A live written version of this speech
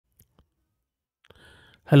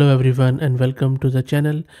Hello everyone and welcome to the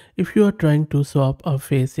channel. If you are trying to swap a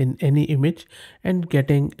face in any image and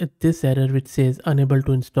getting this error which says unable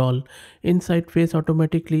to install insightface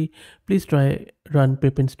automatically, please try run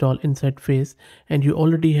pip install insightface and you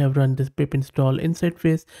already have run this pip install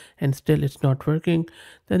insightface and still it's not working,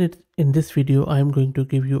 then in this video I am going to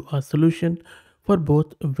give you a solution for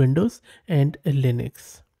both Windows and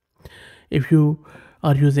Linux. If you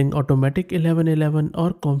are using Automatic 1111 or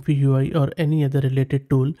comfyui or any other related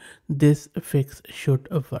tool, this fix should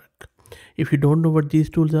work. If you don't know what these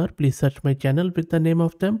tools are, please search my channel with the name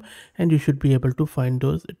of them and you should be able to find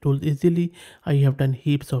those tools easily. I have done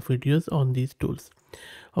heaps of videos on these tools.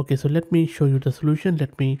 Okay, so let me show you the solution.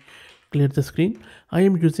 Let me clear the screen. I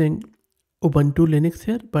am using Ubuntu Linux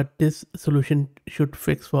here, but this solution should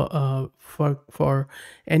fix for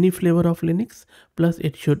any flavor of Linux, plus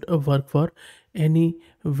it should work for any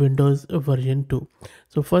Windows version too.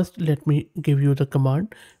 So first let me give you the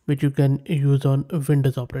command which you can use on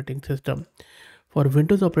Windows operating system. For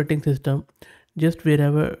Windows operating system, just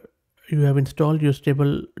wherever you have installed your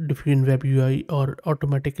stable diffusion web UI or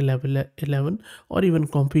automatic 11 or even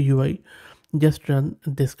comfyui, just run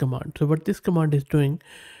this command. So what this command is doing,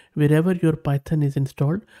 wherever your Python is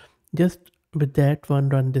installed, just with that one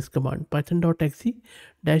run this command python.exe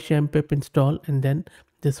 -m pip install and then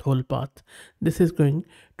this whole path. This is going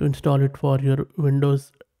to install it for your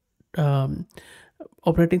Windows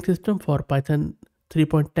operating system. For Python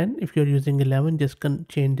 3.10, if you're using 11, just can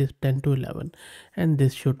change this 10 to 11 and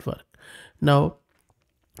this should work. Now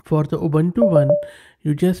for the Ubuntu one,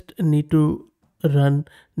 you just need to run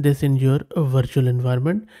this in your virtual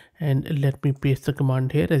environment, and let me paste the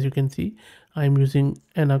command here. As you can see, I'm using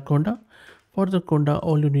Anaconda. For the Conda,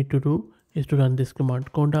 all you need to do is to run this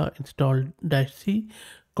command conda install -c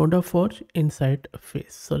conda forge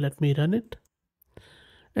insightface. So let me run it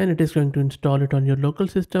and it is going to install it on your local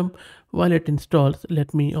system. While it installs,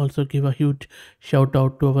 let me also give a huge shout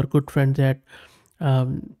out to our good friends at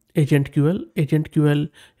AgentQL. AgentQL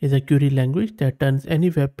is a query language that turns any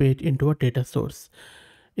web page into a data source.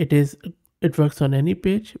 It works on any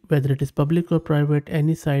page, whether it is public or private,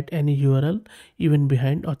 any site, any URL, even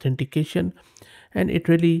behind authentication. And it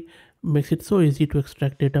really makes it so easy to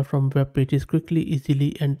extract data from web pages quickly, easily,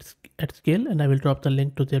 and at scale. And I will drop the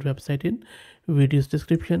link to their website in video's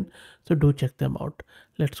description, so do check them out.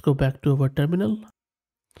 Let's go back to our terminal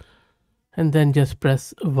and then just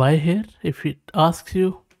press Y here if it asks you,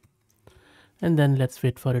 and then let's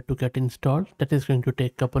wait for it to get installed. That is going to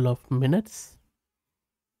take a couple of minutes.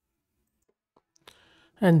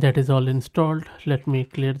 And that is all installed. Let me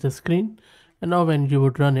clear the screen. And now when you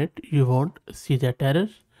would run it, you won't see that error.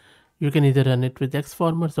 You can either run it with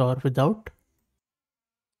Xformers or without.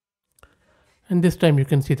 And this time you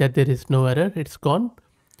can see that there is no error, it's gone.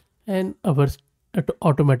 And our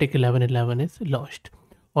automatic 1111 is launched.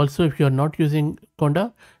 Also, if you are not using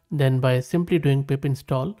Conda, then by simply doing pip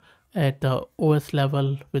install at the OS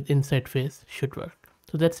level with insightface should work.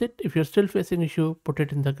 So that's it. If you're still facing issue, put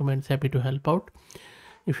it in the comments. Happy to help out.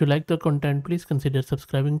 If you like the content, please consider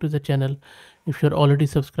subscribing to the channel. If you're already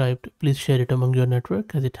subscribed, please share it among your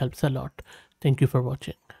network as it helps a lot. Thank you for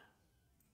watching.